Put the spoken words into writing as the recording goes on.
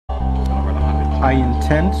I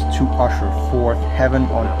intend to usher forth heaven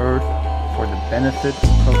on earth for the benefit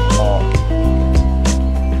of all.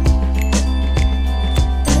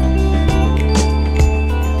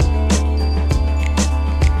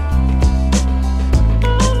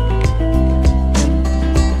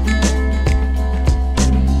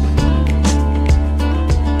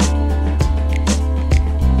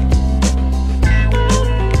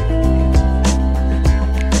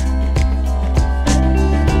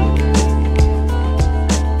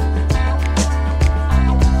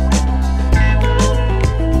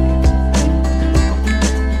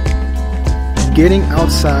 Getting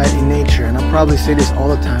outside in nature, and I probably say this all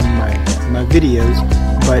the time in my videos,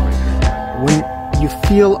 but when you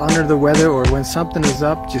feel under the weather or when something is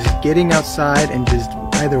up, just getting outside and just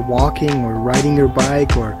either walking or riding your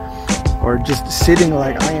bike or just sitting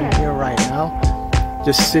like I am here right now,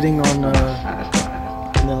 just sitting on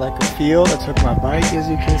like a field. I took my bike, as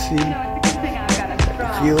you can see. The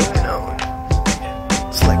field, you know,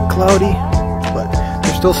 it's like cloudy, but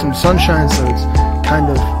there's still some sunshine, so it's kind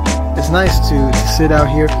of. It's nice to sit out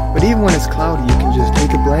here, but even when it's cloudy, you can just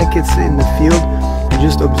take a blanket, sit in the field, and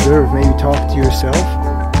just observe, maybe talk to yourself.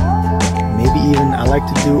 Maybe even, I like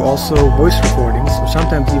to do also voice recordings, or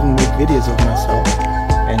sometimes even make videos of myself,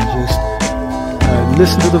 and just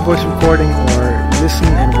listen to the voice recording, or listen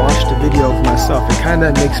and watch the video of myself. It kind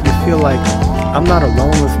of makes me feel like I'm not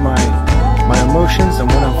alone with my emotions and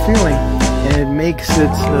what I'm feeling, and it makes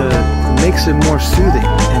it more soothing,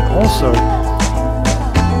 and also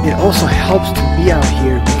it also helps to be out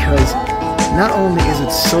here because not only is it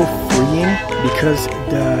so freeing, because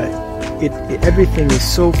everything is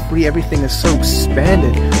so free, everything is so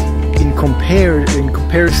expanded in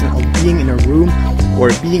comparison of being in a room or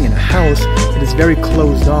being in a house. It is very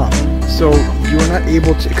closed off, so you're not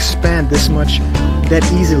able to expand this much that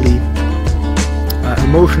easily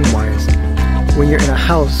emotion-wise when you're in a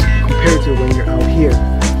house compared to when you're out here.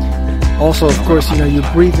 Also, of course, you know,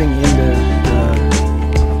 you're breathing in the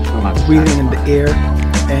air,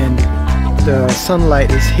 and the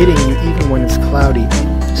sunlight is hitting you even when it's cloudy,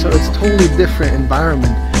 so it's a totally different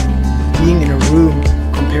environment being in a room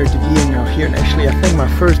compared to being out here. And actually, I think my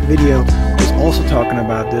first video was also talking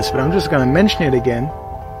about this, but I'm just gonna mention it again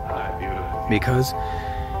because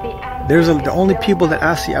the only people that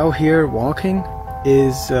I see out here walking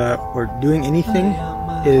is or doing anything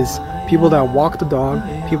is people that walk the dog,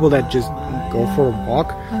 people that just go for a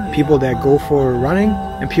walk, people that go for running,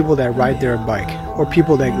 and people that ride their bike, or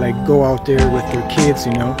people that like go out there with their kids,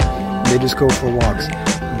 you know, and they just go for walks.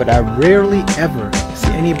 But I rarely ever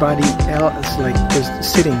see anybody else like just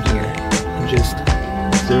sitting here and just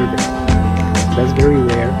observing. That's very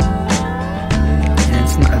rare,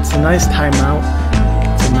 and it's a nice time out.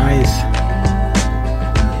 It's a nice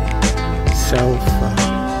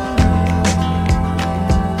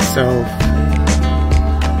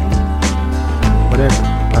whatever.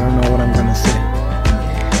 I don't know what I'm gonna say.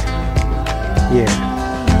 Yeah.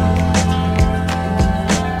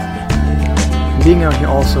 Being out here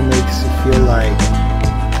also makes you feel like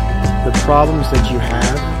the problems that you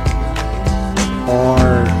have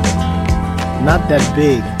are not that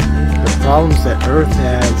big. The problems that Earth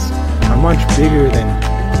has are much bigger than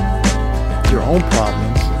your own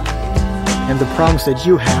problems. And the problems that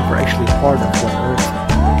you have are actually part of what Earth's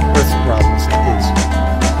problems is.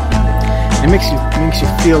 It makes you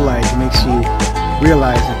feel like, it makes you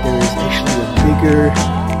realize that there is actually a bigger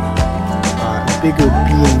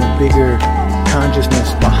being, a bigger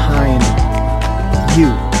consciousness behind you.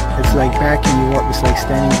 It's like backing you up. It's like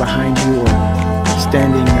standing behind you or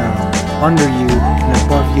standing under you and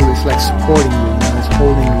above you. It's like supporting you. You know, it's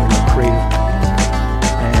holding you in the cradle,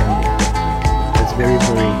 and it's very,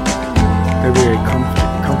 very, very, very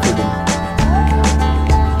comforting.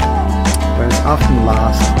 But it's often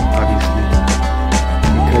lost, obviously,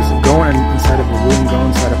 because going inside of a room, going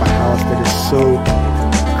inside of a house that is so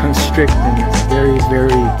constricting, it's very,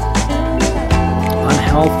 very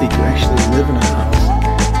unhealthy to actually live in a house,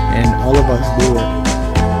 and all of us do it.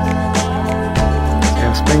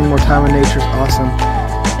 Yeah, spending more time in nature is awesome.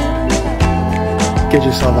 Get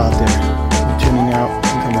yourself out there. I'm tuning out.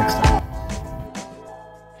 Until next time.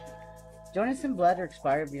 Join us in blood or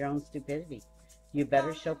expire of your own stupidity. You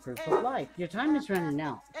better show proof of life. Your time is running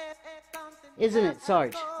out. Isn't it,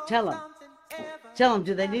 Sarge? Tell them. Tell them,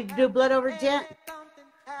 do they need to do blood over yet?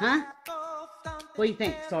 Huh? What do you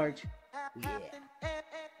think, Sarge? Yeah.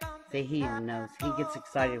 See, he even knows. He gets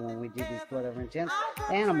excited when we do these blood over intents.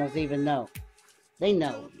 The animals even know. They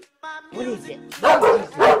know. What is it? What is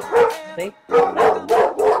it? See? Good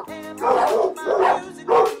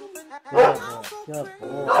boy. Good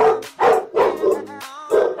boy.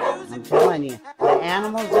 I'm telling telling you. The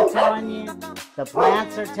animals are telling you. The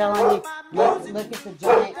plants are telling you. Look at the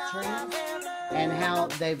giant trees and how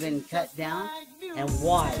they've been cut down. And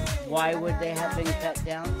why? Why would they have been cut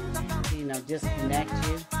down? You know, disconnect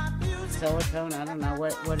you. Silicone, I don't know.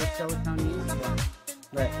 What is silicone used for?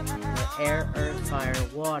 But air, earth, fire,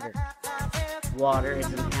 water. Water is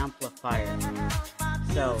an amplifier.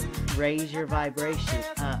 So raise your vibration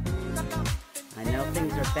up. I know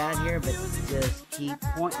things are bad here, but just keep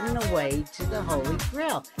pointing the way to the Holy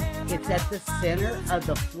Grail. It's at the center of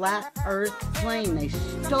the flat earth plane. They've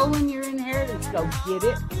stolen your inheritance. Go get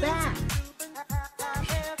it back.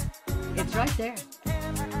 It's right there.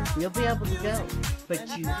 You'll be able to go.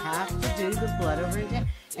 But you have to do the blood over intent.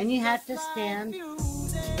 And you have to stand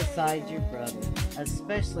beside your brother.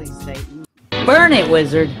 Especially Satan. Burn it,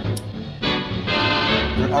 wizard.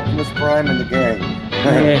 You're Optimus Prime and the gang.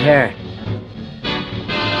 Here.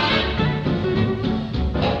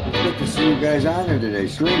 Good to see you guys on there today,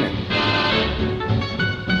 streaming.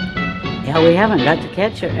 Yeah, we haven't got to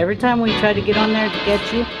catch you. Every time we try to get on there to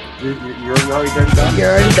catch you, You're already done?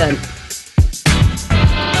 you're already done.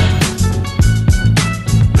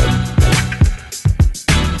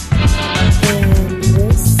 And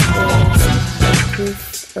this is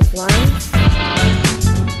proof of life.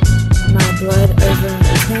 My blood over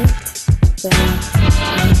intent that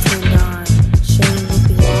I intend on sharing with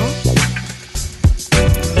you all.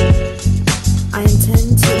 I intend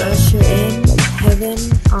to usher in heaven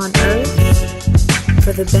on earth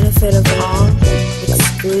for the benefit of all,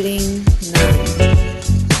 excluding none.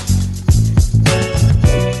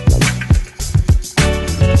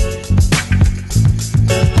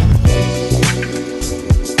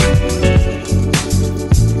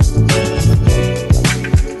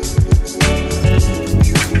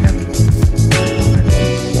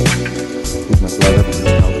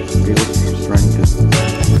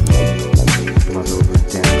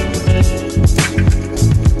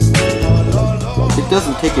 It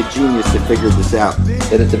doesn't take a genius to figure this out.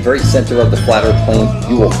 That at the very center of the flat earth plane,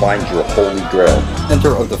 you will find your holy grail.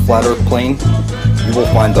 Center of the flat earth plane, You will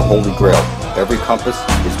find the holy grail. Every compass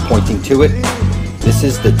is pointing to it. This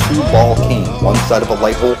is the two-ball cane. One side of a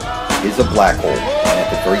light hole is a black hole. And at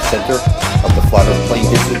the very center of the flat earth plane,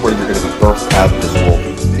 this is where you're going to be birthed out of this world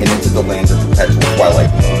and into the land of perpetual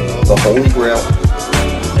twilight. The holy grail,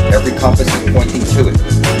 every compass is pointing to it.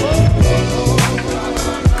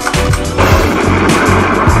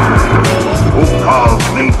 Who calls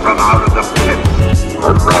me from out of the pit?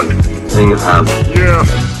 Let's run. Hang his hands. Yeah,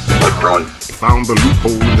 Let's run. found the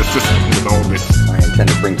loophole in the system with all this. I intend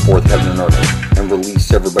to bring forth heaven and earth and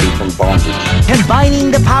release everybody from bondage.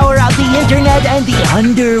 Combining the power of the internet and the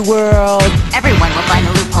underworld. Everyone will find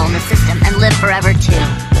the loophole in the system and live forever too.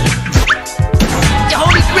 The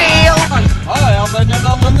Holy Grail! Hi, I'm the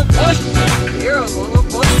NEGRO. You're a little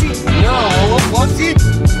pussy. You're a little pussy.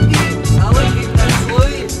 I like you, that's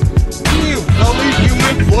Lilith. You, Lilith,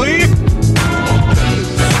 human Lilith.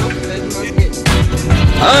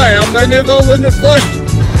 Hi, I'm the NEGRO in the flesh.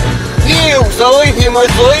 You, Lilith, human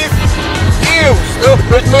Lilith. You,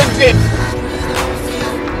 stupid monkey.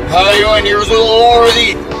 Hi, you and yours little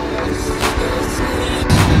already.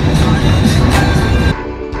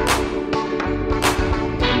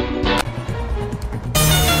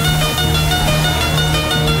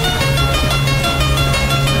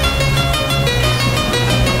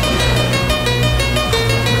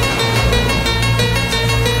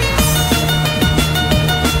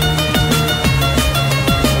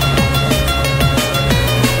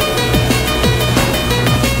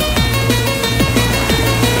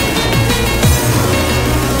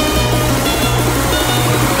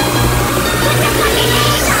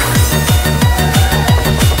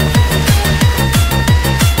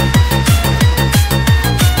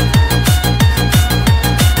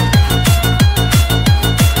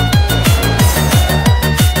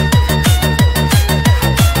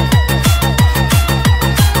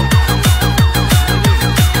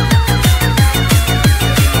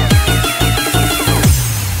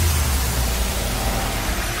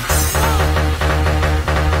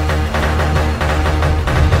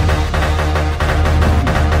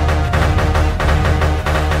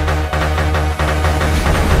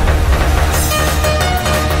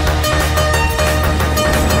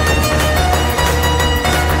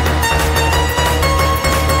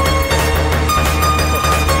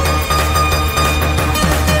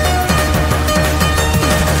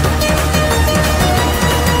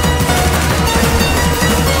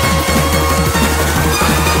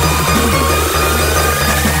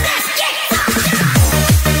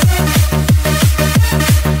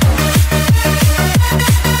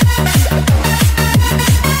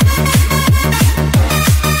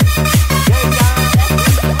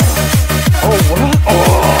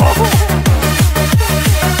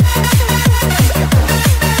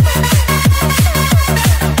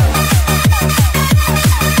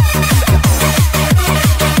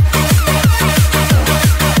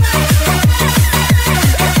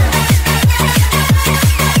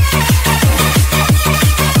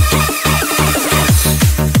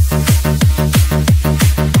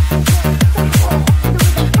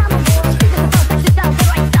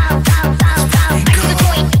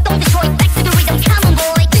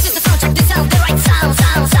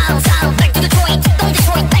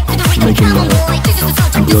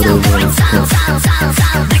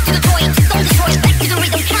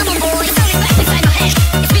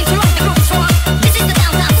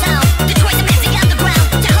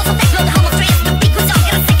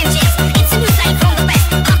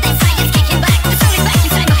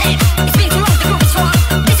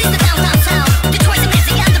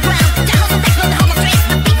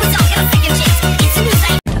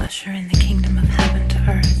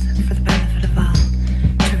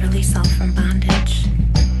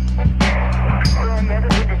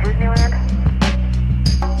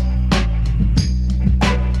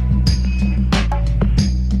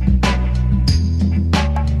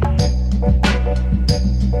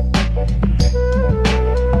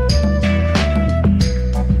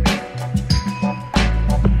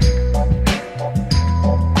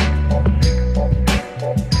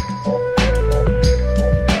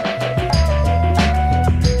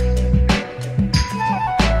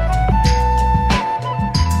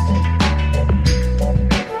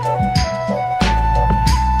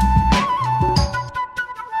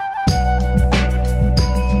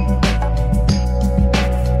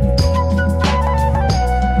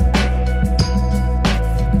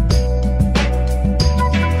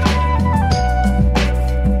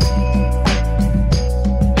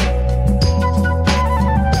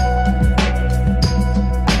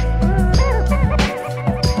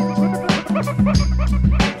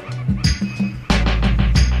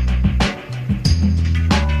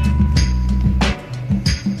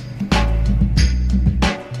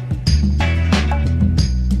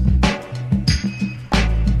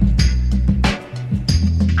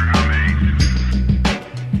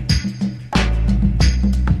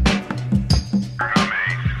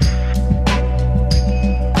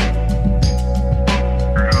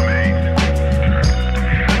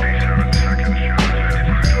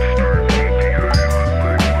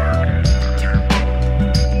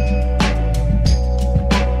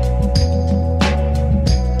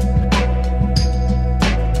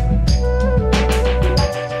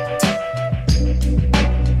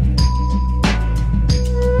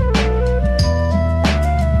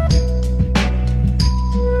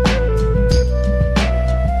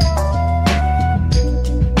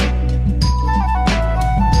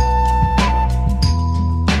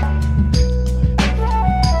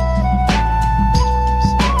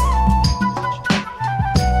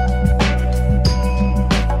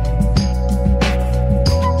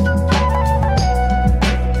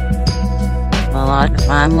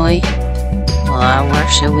 family, I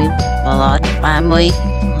worship you, beloved family,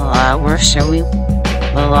 I worship you,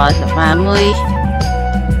 beloved family.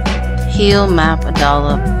 Heal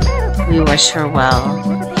Mappadala, we wish her well.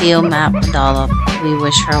 Heal Mappadala, we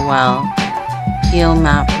wish her well. Heal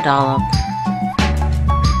Mappadala.